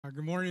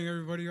Good morning,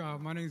 everybody.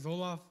 My name is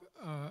Olaf.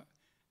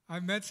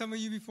 I've met some of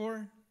you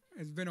before.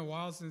 It's been a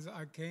while since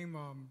I came.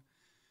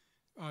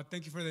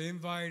 Thank you for the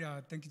invite.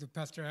 Thank you to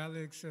Pastor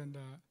Alex, and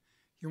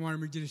he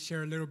wanted me to just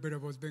share a little bit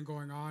of what's been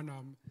going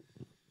on.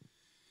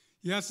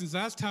 Yeah, since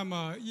last time,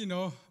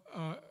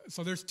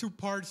 so there's two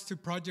parts to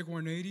Project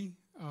 180.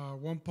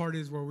 One part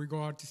is where we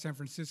go out to San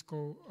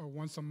Francisco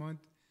once a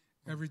month,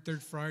 every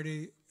third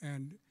Friday,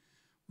 and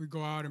we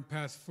go out and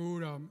pass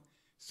food.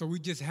 So we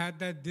just had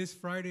that this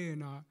Friday,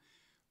 and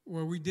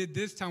what we did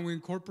this time, we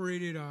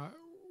incorporated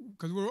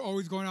because we were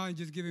always going out and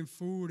just giving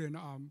food and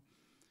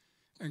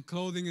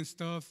clothing and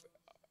stuff.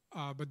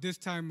 But this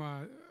time,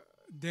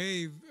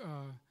 Dave,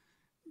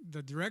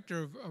 the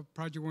director of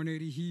Project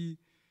 180,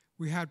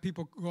 we had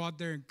people go out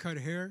there and cut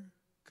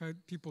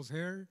people's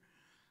hair.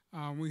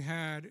 We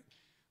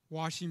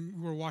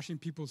were washing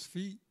people's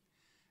feet,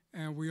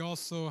 and we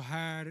also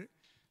had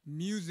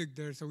music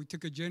there. So we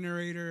took a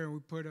generator and we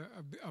put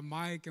a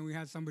mic, and we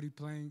had somebody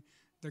playing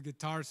the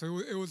guitar. So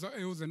it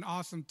was an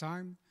awesome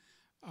time.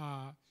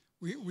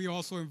 We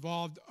also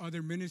involved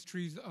other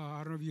ministries. I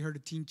don't know if you heard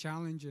of Teen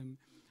Challenge, and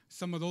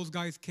some of those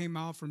guys came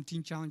out from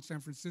Teen Challenge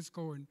San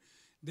Francisco, and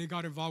they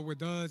got involved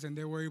with us, and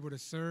they were able to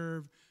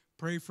serve,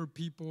 pray for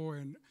people,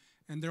 and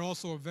they're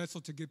also a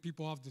vessel to get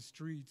people off the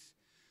streets.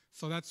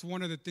 So that's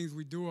one of the things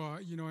we do.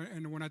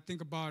 And when I think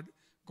about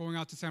going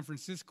out to San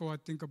Francisco, I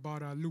think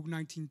about Luke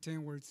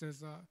 19:10, where it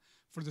says,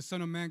 "For the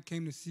Son of Man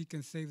came to seek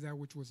and save that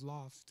which was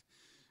lost."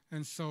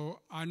 And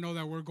so I know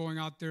that we're going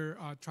out there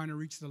trying to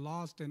reach the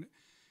lost, and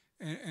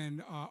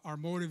our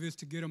motive is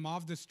to get them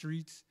off the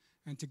streets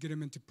and to get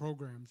them into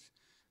programs.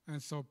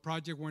 And so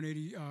Project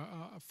 180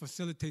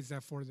 facilitates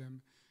that for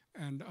them.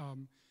 And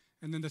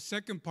then the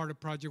second part of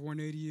Project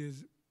 180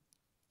 is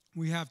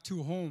we have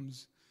two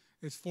homes.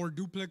 It's 4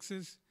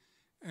 duplexes,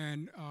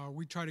 and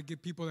we try to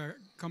get people that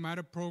come out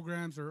of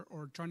programs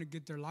or trying to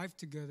get their life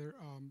together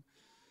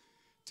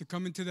to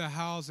come into the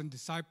house and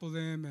disciple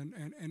them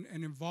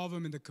and involve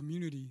them in the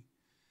community.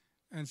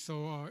 And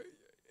so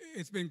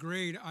it's been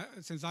great.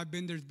 Since I've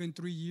been there, it's been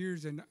 3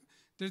 years, and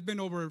there's been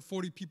over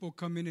 40 people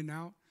come in and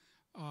out.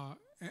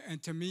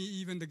 And to me,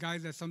 even the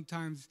guys that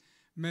sometimes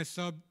mess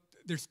up,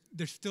 there's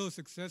still a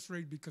success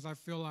rate, because I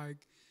feel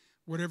like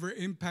whatever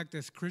impact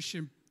as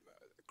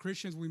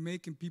Christians we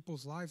make in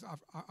people's lives,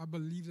 I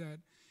believe that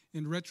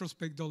in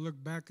retrospect, they'll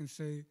look back and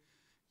say,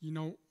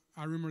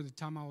 I remember the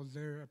time I was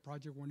there at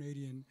Project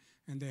 180,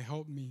 and they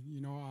helped me,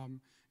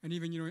 and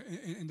even,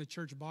 in the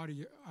church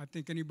body, I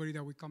think anybody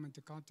that we come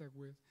into contact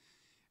with,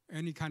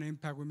 any kind of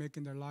impact we make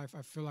in their life,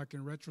 I feel like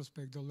in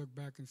retrospect, they'll look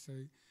back and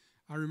say,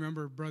 I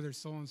remember brother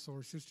so-and-so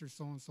or sister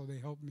so-and-so, they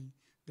helped me,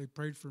 they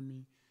prayed for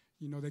me.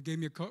 They gave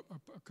me a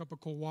cup of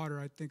cold water.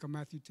 I think in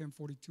Matthew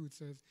 10:42, it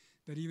says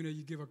that even if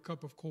you give a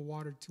cup of cold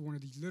water to one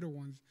of these little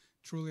ones,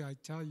 truly I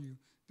tell you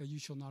that you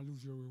shall not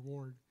lose your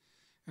reward.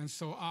 And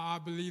so I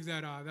believe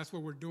that that's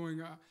what we're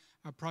doing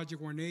at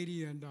Project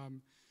 180.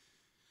 And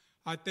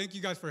I thank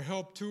you guys for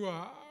help too.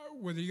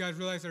 Whether you guys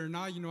realize it or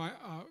not,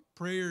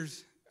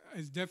 prayers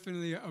is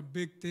definitely a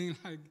big thing.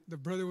 Like the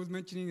brother was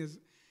mentioning,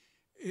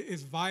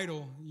 is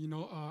vital.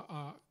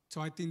 So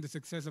I think the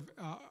success of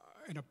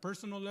at a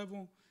personal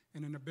level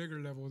and in a bigger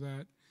level,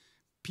 that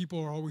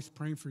people are always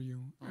praying for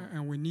you,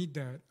 and we need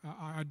that.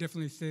 I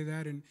definitely say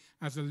that, and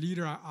as a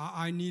leader,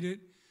 I need it.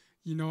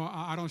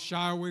 I don't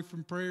shy away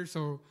from prayer.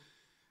 So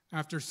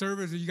after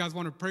service, if you guys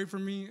want to pray for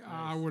me, nice.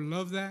 I would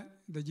love that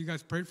you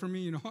guys prayed for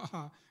me,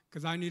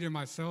 because I need it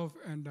myself.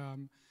 And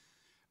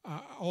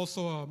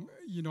also,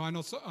 I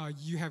know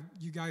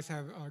you guys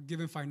have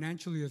given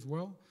financially as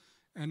well,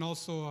 and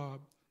also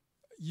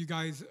you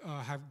guys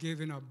have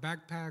given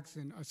backpacks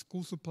and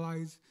school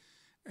supplies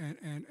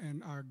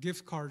and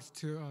gift cards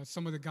to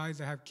some of the guys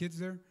that have kids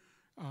there.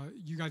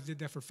 You guys did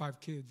that for 5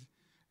 kids.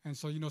 And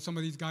so, some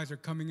of these guys are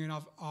coming in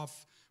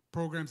off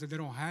programs that they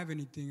don't have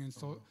anything. And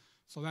so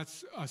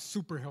that's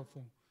super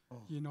helpful,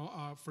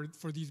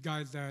 for these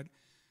guys that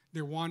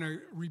they want to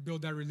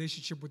rebuild that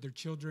relationship with their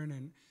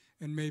children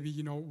and maybe,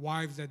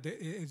 wives that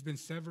it's been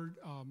severed.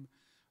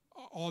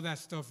 All that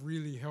stuff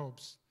really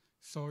helps.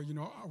 So,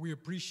 we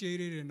appreciate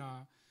it. And,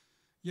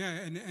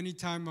 and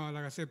anytime,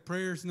 like I said,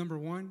 prayer is number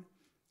one.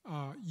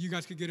 You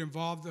guys could get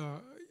involved.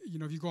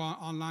 If you go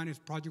online, it's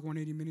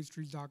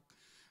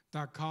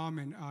project180ministries.com,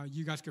 and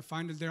you guys can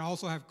find us there. I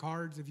also have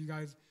cards. If you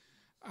guys,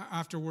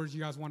 afterwards,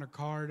 you guys want a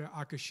card,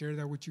 I could share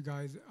that with you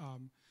guys.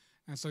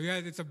 And so,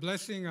 it's a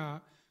blessing.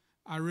 I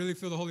really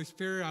feel the Holy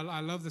Spirit.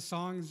 I love the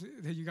songs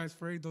that you guys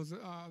prayed. Those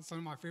some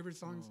of my favorite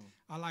songs.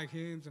 I like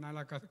hymns, and I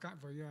like other kinds,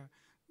 but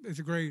it's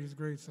great. It's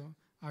great. So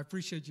I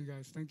appreciate you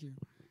guys. Thank you.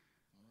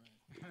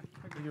 All right.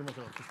 Thank you very much,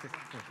 Olaf.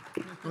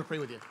 I'm going to pray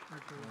with you. All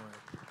right.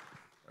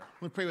 I'm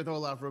going to pray with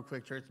Olaf real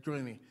quick, church.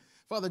 Join me.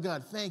 Father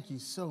God, thank you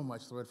so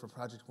much, Lord, for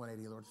Project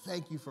 180, Lord.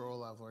 Thank you for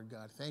Olaf, Lord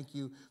God. Thank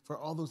you for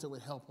all those that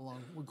would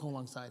would go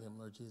alongside him,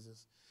 Lord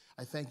Jesus.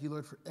 I thank you,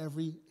 Lord, for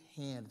every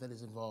hand that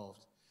is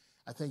involved.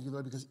 I thank you,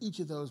 Lord, because each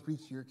of those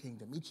reach your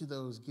kingdom. Each of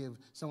those give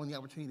someone the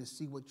opportunity to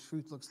see what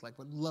truth looks like,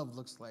 what love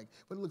looks like,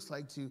 what it looks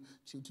like to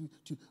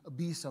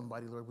be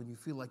somebody, Lord, when you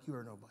feel like you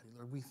are nobody.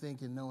 Lord, we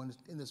think and know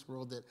in this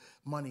world that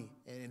money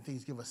and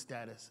things give us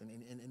status.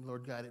 And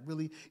Lord God,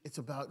 it's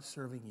about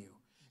serving you.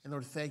 And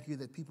Lord, thank you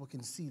that people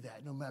can see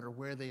that no matter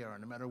where they are,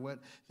 no matter what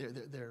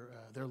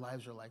their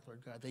lives are like, Lord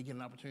God. They get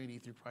an opportunity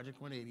through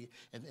Project 180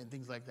 and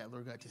things like that,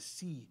 Lord God, to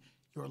see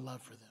your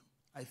love for them.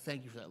 I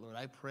thank you for that, Lord.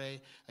 I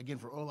pray, again,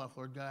 for Olaf,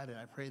 Lord God, and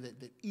I pray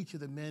that each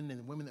of the men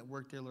and women that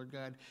work there, Lord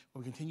God,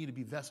 will continue to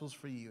be vessels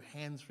for you,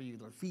 hands for you,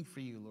 Lord, feet for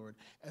you, Lord,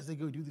 as they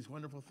go do these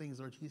wonderful things,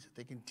 Lord Jesus,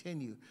 they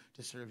continue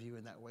to serve you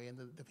in that way, and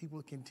the people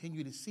will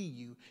continue to see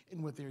you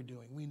in what they're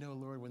doing. We know,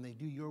 Lord, when they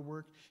do your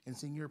work and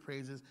sing your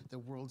praises, the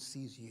world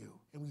sees you,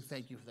 and we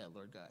thank you for that,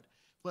 Lord God.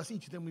 Bless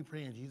each of them, we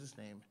pray in Jesus'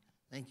 name.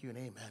 Thank you and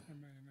amen.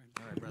 Amen, amen.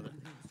 All right, brother.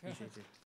 Appreciate you.